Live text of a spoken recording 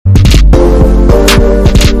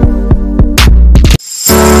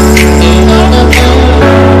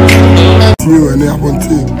Penny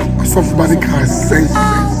Abonte. I saw for body car say.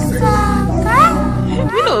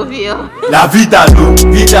 La vida lo.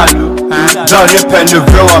 Don't you pen the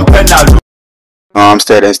real and pen. I'm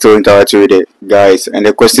still interacting with it, guys, and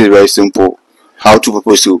the question is very simple: how to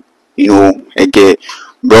propose to, okay,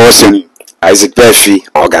 Bronson, Isaac Berfi,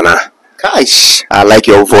 or Ghana? Gosh, I like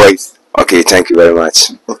your voice. Okay, thank you very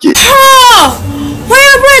much. Okay. Oh, where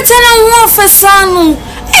you Britain and one for son?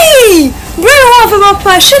 Hey, bring one for my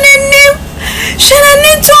passion and name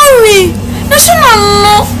told me. No,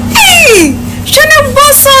 hey, shouldn't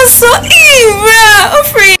boss so evil.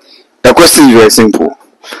 The question is very simple.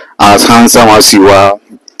 As handsome as you are,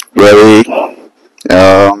 very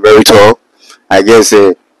tall, I guess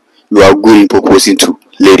you are good in proposing to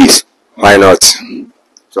ladies. Why not?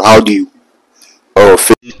 So how do you? Oh,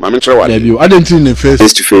 I didn't see the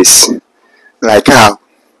face to face. Like how?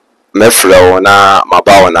 My flow na my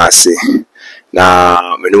bow na say.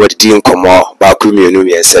 Na me know what didn't come out. Back me no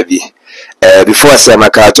me sabi. Before I say my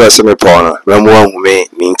car to say me porn. When one me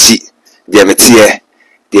minti. Dia me tie.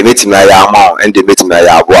 They met me and they met me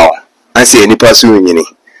wow. And say any person in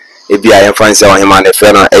ebi I find someone him and a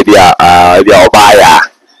friend ebi obaya.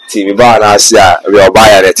 See me bar na sia we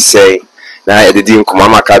obaya that say na e dey come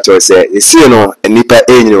mama kato say you see no enipa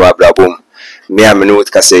enyi wa brabom. Me am no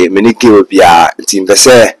ka say me ni ke obi a nti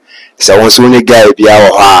mpese say won so ni guy bia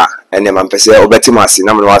wo ha ene man pese obetimasi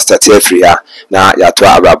na me no start free ha na ya to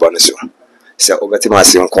abrabon so. Say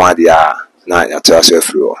obetimasi nko ade a na ya to so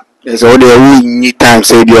free o. So the we time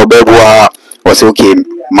said your baby was okay,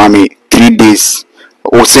 mommy 3 days.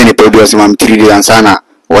 Or send a produce mommy 3 days and sana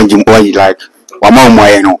one like 1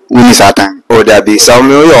 month no we miss our time. Oh there be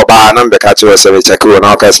some your bar number catch us a check on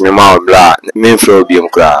our cast me mouth blah main flow bium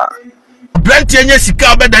cra. Plenty anya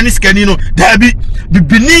sika be danis kanino there be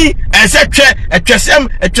bibini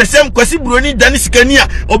etwesem kwasi broni danis kania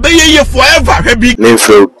obeye ye forever hwebi main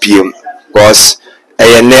flow bium cause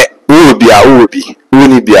ayene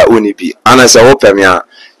Uni bi anasa wo pemi a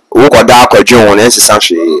wo koda akwadwen won ensesa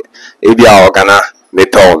hwe ebi a ogana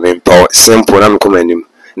mepew simple na mekomanim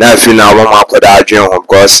na afi na wo ma koda adwen ho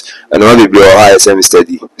because no be o ha SM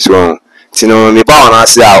study so tino me pa ona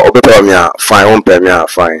se a obepew me a fine won pemi a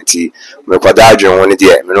fine ti me koda adwen won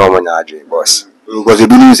de me no mo nya adwen boss because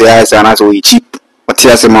ebi ni say ha say na so we cheap what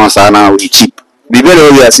ya say man say na we cheap bi be no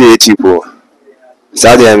we say cheap o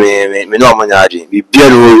sadia me no mo nya adwen bi be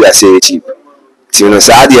no we say cheap. No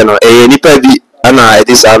sadia no nipa bi ana e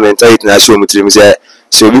dis mentality na show mutrim say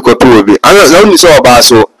so bi ko to bi ana no so oba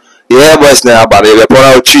so ye boys na aba be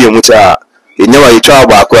pora otwi muta enyawa yitwa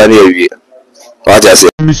aba akwa na ewie what just say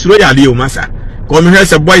misro ya le o masa ko me hwe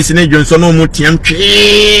se boys na Johnson no mutiam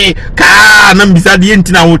twi ka na mbisa de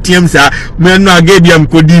ntina wotiam sa me no aga biam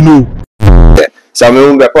kodi no so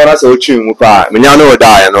me be pora so otwi mu pa me nya no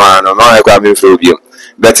da ya no ano no e kwa me fro biam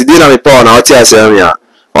but di na me pa na oti asem ya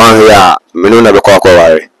one here me no na be kwa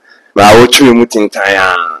ware ba wo twi mu tintan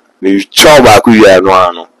a me twa ba ku ya no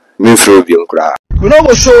ano me fro bi nkura we no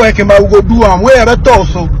go show work ma we go do am we e better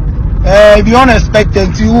so be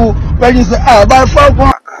unexpected you when you say by 5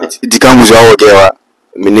 di kan buzo wo gewa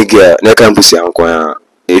me niga na kan busi anko ya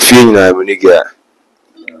e fi nyina me niga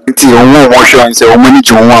ti onwo mo show say o mani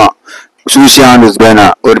junwa social handles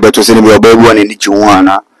bena o de beto se ni be obabu ani ni junwa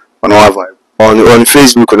na on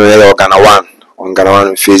Facebook no ya Ghana one on Ghana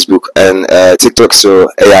on Facebook and TikTok so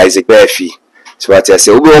Isaac Berfi. So what I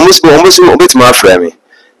say, almost a bit more from me.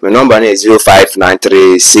 My number is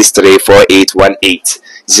 0593634818.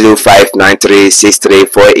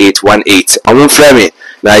 0593634818. I'm from me.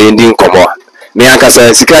 Now you didn't come on. Me and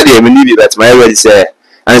Kasa Sikadi, I mean, that my already say,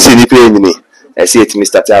 and see the pay me. I see it,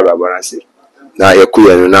 Mr. Tara, but I say, now you're cool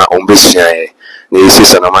and now on business. You see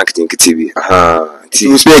some marketing TV.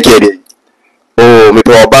 You speak it. Oh, me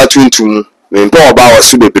power about to me power about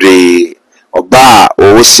Subebre. Oba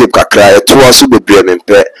o shape kakra eto aso bebre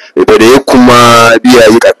mempe ebede kuma bia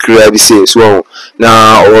yi kakra bi se so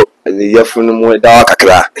na o yefunu mu da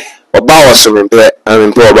kakra oba o so mempe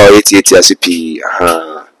oba 88 asipi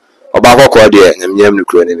oba kokko de nyam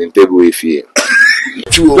nukro ne mempe bu efie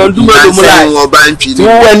don't do oba ntwi ni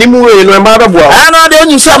wo ani mu we no ma ba bua no de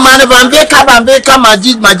onyu so ma ne bambe ka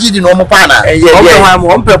majid no mo pa na o ha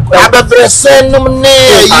mo mpe abebre senum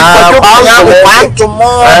ne yi ko ya kwanto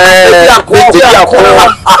mo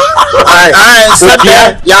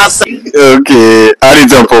okay ari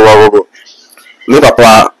jump over me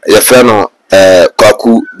papa ye fe no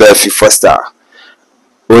Kwaku Berfi Foster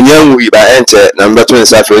onyanwu iba enche na mbeto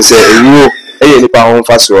nsafe se ewu eye nipa ho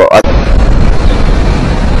faso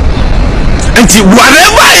and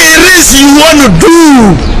whatever it is you want to do,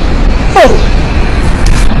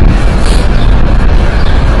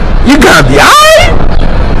 you gotta be out.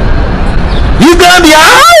 You gonna be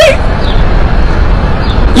high.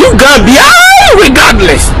 You gonna be high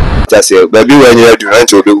regardless. Just say, baby, when you do not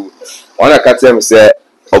to do. One I can't tell me say,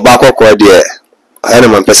 Obako ko there. I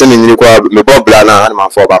am a person in the me Bob Blana and my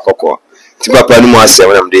for Obako. Tipa Panu Massa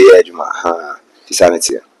when I'm there, Juma. Ha,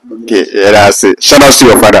 sanity. Okay, yeah, that's it. Shout out to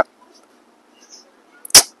your father.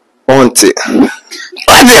 Want it.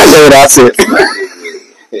 I say that's it.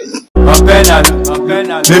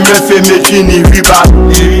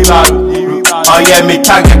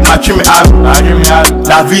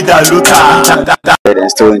 And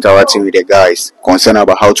still interacting with the guys concerned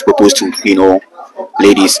about how to propose to,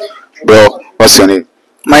 ladies. Bro, what's your name?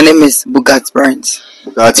 My name is Bugat Brent.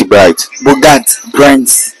 Bugatti Bright. Bugat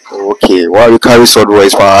Brent. Okay, why you carry sword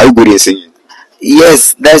voice? Are you good in singing?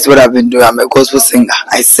 Yes, that's what I've been doing. I'm a gospel singer.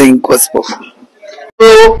 I sing gospel.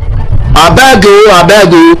 I beg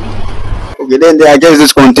you. Okay, then I guess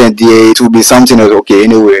this content, it will be something else. Okay,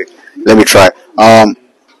 anyway, let me try.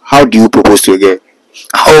 How do you propose to a girl?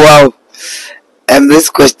 Oh wow. This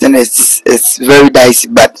question is very dicey,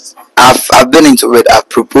 but I've been into it. I've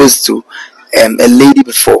proposed to a lady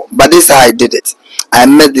before, but this is how I did it. I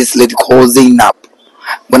met this lady called Zainab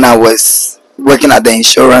when I was working at the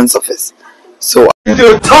insurance office. So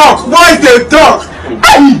They talk. Why they talk?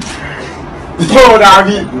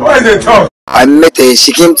 Why they talk? I met her.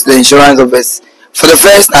 She came to the insurance office for the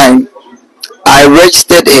first time. I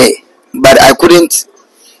registered her, but I couldn't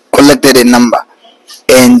collect the number.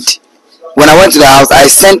 And when I went to the house, I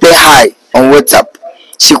sent her hi on WhatsApp.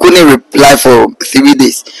 She couldn't reply for 3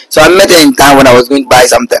 days. So I met her in town when I was going to buy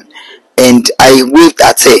something, and I waved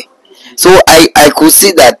at her. So I could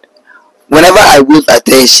see that whenever I waved at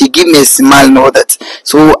her, she gave me a smile and all that.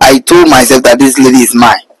 So I told myself that this lady is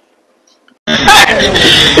mine.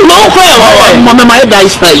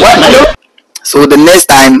 So the next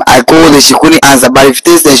time I called her, she couldn't answer, but if it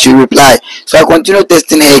is then she reply. So I continued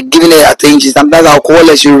testing her, giving her attention. Sometimes I'll call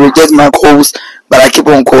her, she will reject my calls, but I keep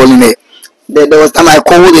on calling her. There was time I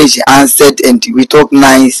called her, she answered, and we talked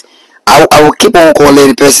nice. I will keep on calling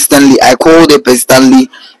her persistently. I called her persistently,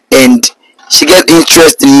 and she get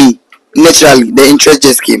interest in me. Naturally, the interest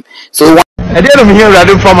just came. So I didn't hear that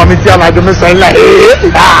from a meeting like the missile.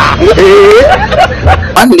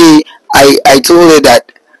 One day I told her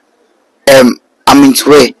that I'm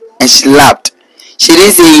into her, and she laughed. She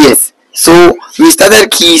didn't say yes. So we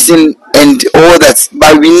started kissing and all that,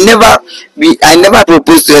 but I never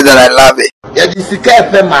proposed to her that I love her.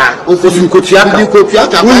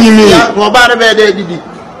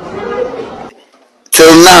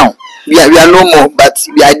 Till now, we are no more, but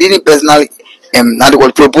I didn't personally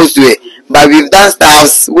propose to her. But we've done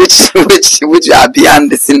stuff which are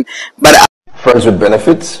beyond the scene. But friends with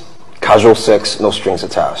benefits, casual sex, no strings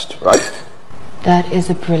attached, right? That is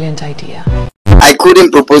a brilliant idea. I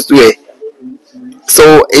couldn't propose to her.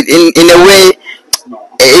 So in a way,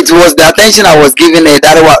 it was the attention I was giving her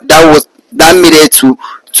that made her to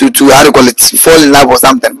fall in love or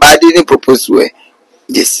something. But I didn't propose to her.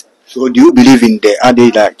 Yes. So do you believe in the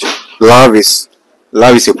idea that love is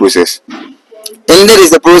a process? Indeed,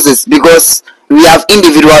 it's a process because we have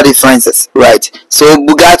individual differences, right? So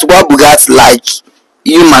what Bugatti like,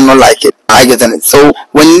 you might not like it. I get it. So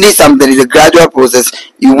when you need something, it's a gradual process.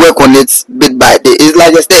 You work on it bit by bit. It's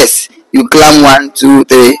like a stairs. You climb 1, 2,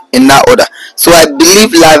 3 in that order. So I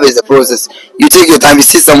believe life is a process. You take your time. You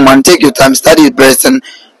see someone, take your time, study the person.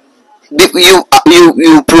 You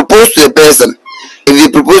propose to the person. If you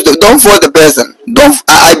propose to, don't force the person.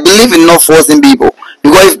 I believe in not forcing people,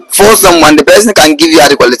 because if you force someone, the person can give you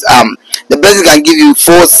the person can give you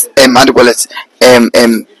false answer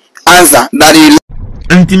that you.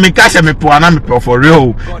 Intimeka she me poana me pro for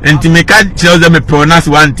real. Intimeka tells them me pronounce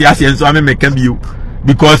one tia so I make you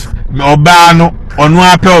because oba no onu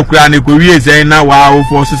apẹ okura ne ko wie say na wa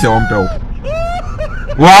force se on pe.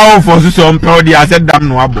 Wow, force se on pe dey said damn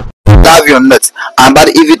no abo. Love your nuts. But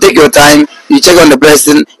if you take your time, you check on the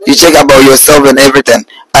person, you check about yourself and everything,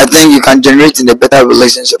 I think you can generate in a better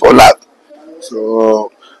relationship or love.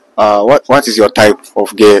 So, what is your type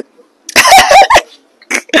of girl?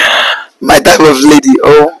 My type of lady,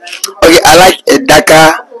 okay, I like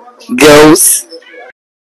darker girls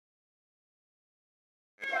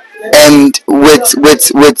and with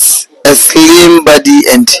a slim body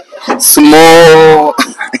and small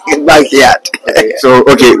backyard. So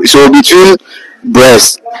between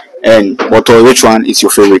breast and bottle, which one is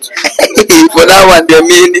your favorite? For that one, they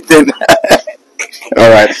mean anything. All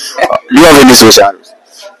right. Do you have any socials?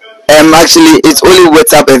 Actually, it's only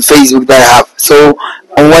WhatsApp and Facebook that I have. So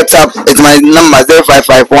on WhatsApp, it's my number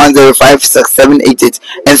 05510568788,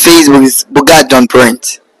 and Facebook is Bugat John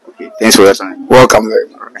Print. Okay, thanks for your time. Welcome very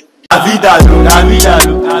much. La vida Don't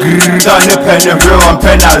depend on real on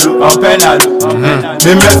penalo.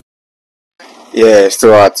 Yeah,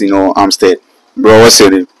 still at Amstead. Bro, what's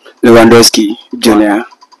your name? Lewandowski Junior.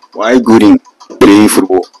 Why good in playing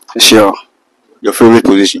football? Sure. Your favorite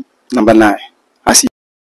position? Number 9. I see.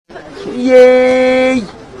 Yay!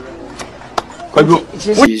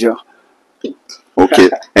 Okay,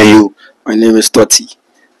 and you? My name is Totti.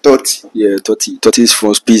 Totti? Yeah, Totti. Totti is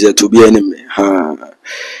from Pizza to be enemy.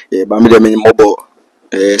 Yeah, but I'm the mobile.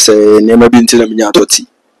 Say, never been to them in Totti.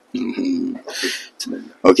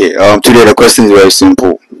 Okay, today the question is very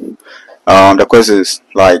simple. The question is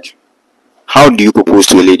like, how do you propose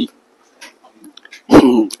to a lady?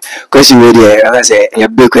 Question really, I say a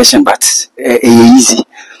big question, but easy.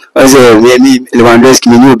 I say me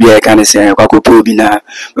Lewandowski me be I can say kwakopo bi na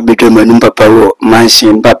bedroom manum papa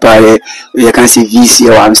mansion papa you can see VC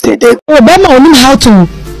or Amsterdam. Obama onim how to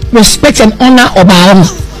respect and honor Obama.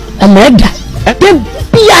 Omeda.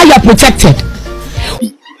 Be are protected.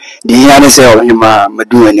 The here say him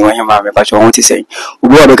do anyone him me but want to say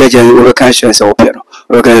obo obo can share say opero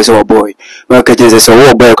obo can say boy obo can say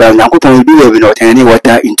so boy can nakopon do we not any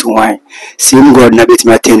water into wine same God na bet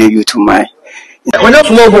me attend you to mine. When you're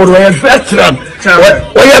small God, when you're veteran,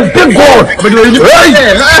 when you're big God,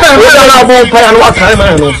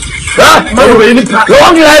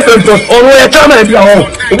 long life and just all the time I be home.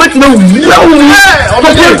 But no, I don't know.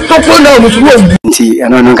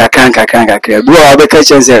 Bro, I be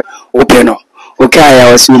catching say open. Okay,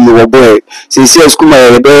 I was with my boy. Since you school,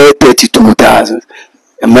 my boy 32,000.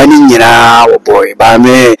 Money, you know, boy, by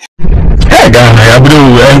me.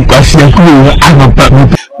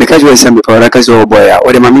 Because we send before like so boy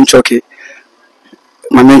or the mamin choke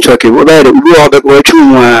what about the go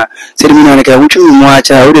to said me na ka wuchu mu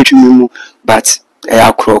acha o de twu mu but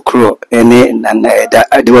akro ene na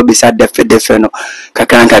that they will be sad defe no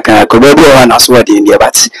kaka ko be o na so de ndi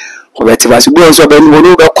but ko be tiba so be so be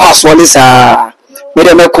no be kwa so ni sa me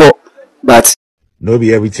de meko but no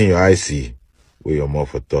be everything your eyes see where your mouth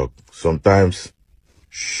for talk sometimes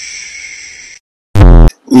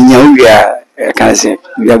I can say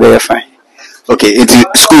we are very fine. Okay, it's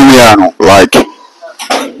school we like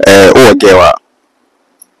oh girl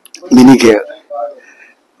mini girl.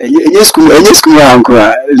 Any school uncle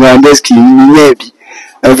Lewandowski maybe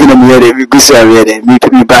every no me we go say me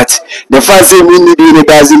but the first thing we need in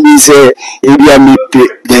doesn't mean say e be me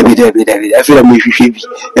David I feel me hwehwe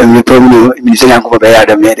bi me problem me say uncle be ya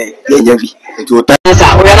da me dey enya bi it will time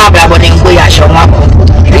sa we na bra body ngo ya show ma ko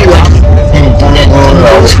e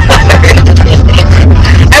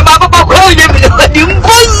ba papa ko ye di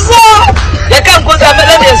ngozo ye kan ko sa me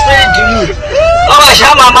let me explain to you o ba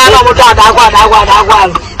sha mama na mo ta dagwa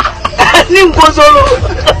ni ngozo lo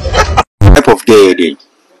type of day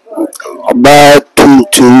about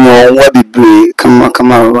to what be brave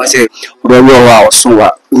come I say we wow so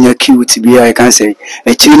what nya cute be I can say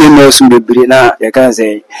a chile no so be brave na I can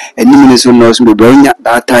say any minute no so be nya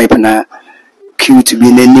that type na cute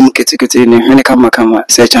be na nim ketekete ne hene kama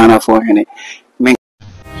say chana for hene.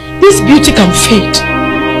 This beauty can fade.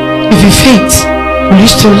 If you fade, will you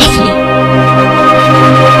still love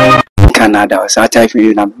me? Canada so type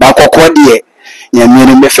you na bakoko de nya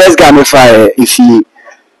me first guy me fire if you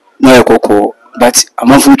no ekoko but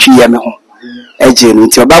amanfu twi ya me ho eje no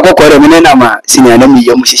nti oba kokore me na ma senior na me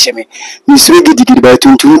yam hihye me mi suru gidigidi ba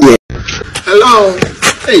tuntum de. Hello.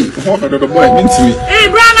 Hey, what the boy minti. Hey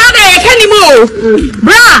bra na de kanimo.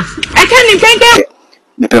 Bra, I can kenke.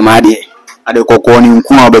 Me pe ma de. Ade kokko ni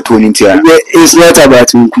nku abeto ni ntia. It's not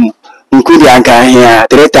about nku. Nku di anka here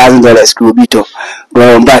 $3,000 could be to.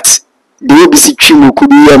 But the BC Chimu could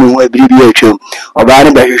be young or abbreviation or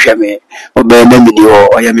Barney by Shame or Benamini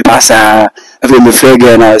or Yami Passa. I've been a fair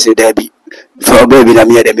girl and I say, Debbie, for a baby, I'm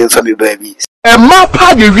here, the family babies. And my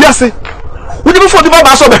party, yes, we never thought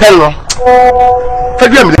about so the hell.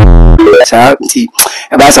 Santi,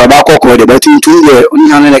 about our cocoa, the between 2 years,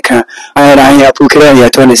 only on the car. I have put your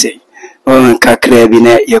Tony say. Oh,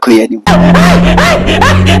 Cacrabine, Yakoyani.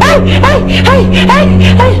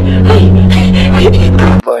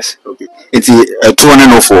 Boss, okay. It's a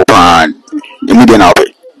 204 pound. The median out.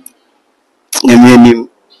 The meaning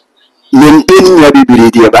maintaining your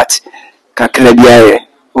baby, but Cacrabia.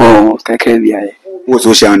 Oh, Cacrabia. What's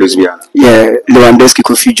social on this? Yeah, Lewandowski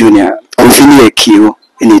Kofi Junior. Kofi Q,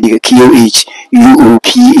 and the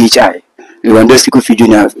QHUOPHI. Lewandowski Kofi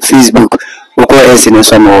Junior. Facebook. Oko SMS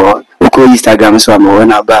some oko Instagram some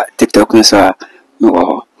na ba TikTok so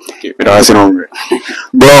no. Okay, but that's wrong.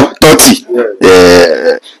 Bro, Totti.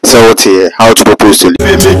 So what how to propose to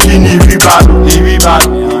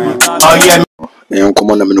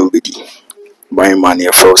come on na me no bedi. buying money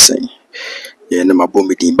for saying. Yeah, no, my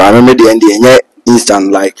boom it. But I remember the end,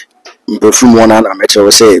 instant like perfume one and I met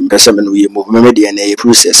her say, Besseman, we move me DNA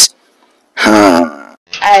process. Ha.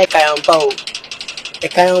 I can't bow. I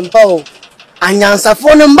can't bow. And answer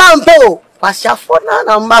phone and bambo. What's your phone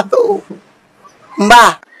and bambo?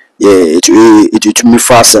 Mba. Yeah, it me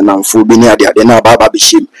fast and I'm full being there. Then I baba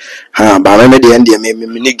bishim. Ha, but I remember the end, me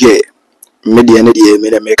nigga. Me the end of the year,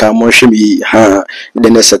 me make a motion be. Ha,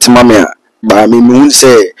 then I said to my but me moon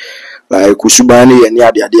say, like Kusubani and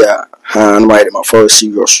yada yada. Ha, and my first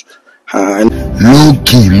serious. Ha, low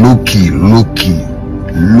key.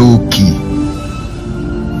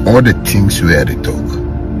 All the things we had to talk.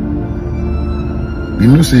 You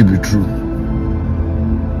know, say it be true.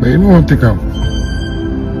 But you know what, take out.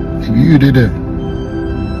 You did it.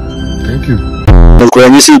 Thank you.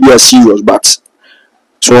 When you say be serious, but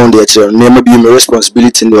so on the actual name be my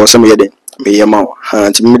responsibility in the some year then. Me yama,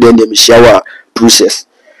 and me then me shower process.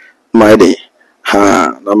 My day.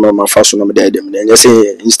 Ha, na my first one me them. Then you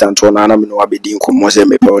say instant one na me no be din komo say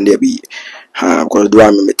me pe on there be. Ha, because do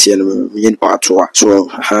am me tie no me yin part so ha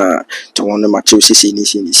to one ma chill see ni.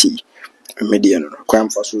 Median, crime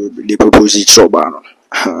for so the proposed job.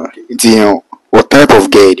 What type of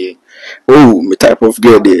gay day? Oh, my type of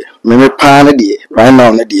gay day. Me pan day right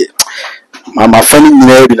now na day. My family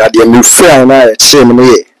never na day. Me friend na say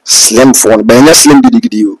me slim phone, but na slim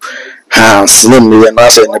did you. Ha, slim me na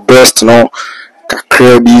say the best no.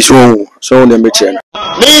 Kakra bi so na me chen.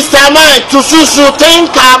 Mr. Man, to think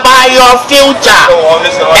about your future.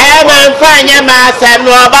 And find your master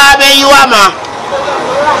no baby you ama.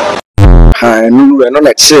 Ha, no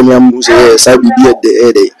like say me am say say be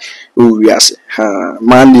the oh yes. Ha,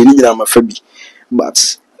 man ni na ma fa bi.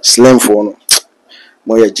 But slim phone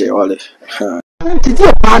mo ye je wale. Ha. Did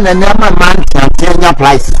you plan and man can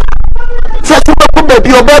price? Say to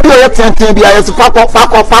baby o ten be I fuck up.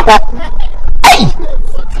 Hey!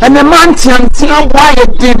 And the man can why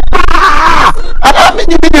it did. I don't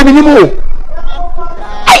mean anymore.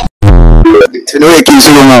 No,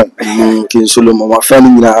 King Solomon, my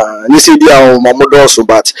family na. You see, they are my mother also,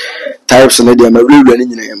 but types and they are my real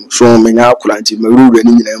running in him. So, me now, client, my real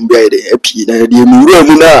running in him, be the happy. They are the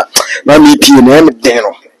na me P and M. Then,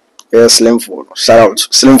 slim phone. Shout out,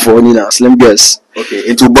 slim phone, Nina, slim girls. Okay,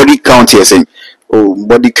 into body count here, saying. Oh,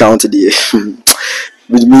 body count there.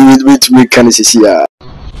 With me, can you see?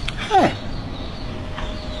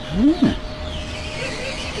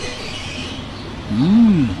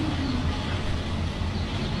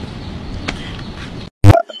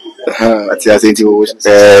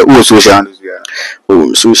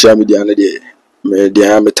 Social media na de me de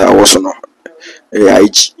ameta woso no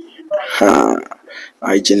IG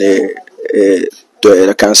IG ne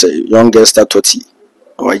to can say youngest at 30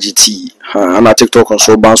 or IGT and TikTok on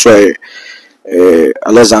so ban so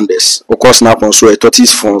Alexanders of course snap on so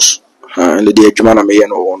 30s phones and the adwuma na me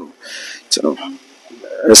no one so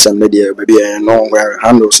some media baby no where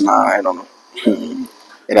handles na I don't know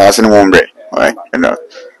it has no one break right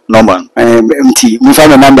normal MT we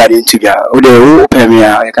find a number into ya o de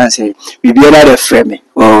premier I can say we be another frame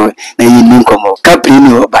or na you link come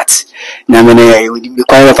company but na me we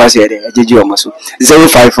quite fast here jeje omoso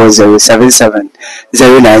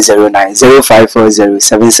 0540770909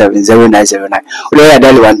 0540770909 o de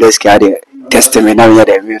that one desk here testament now here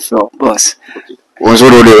dey feel boss once we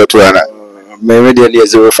do to ana me dey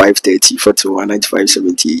 0530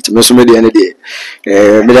 419578 me so me dey any day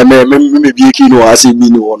me be kino asi bi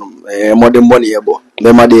ni wono modern money ebo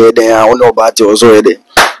dem ma dey den a wono ba te ozo dey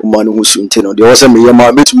o ma no husu nti no dey o se me ye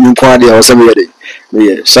ma betumi nko ade o se me ye dey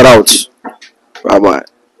me shout out bye bye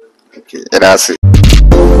okay that's it.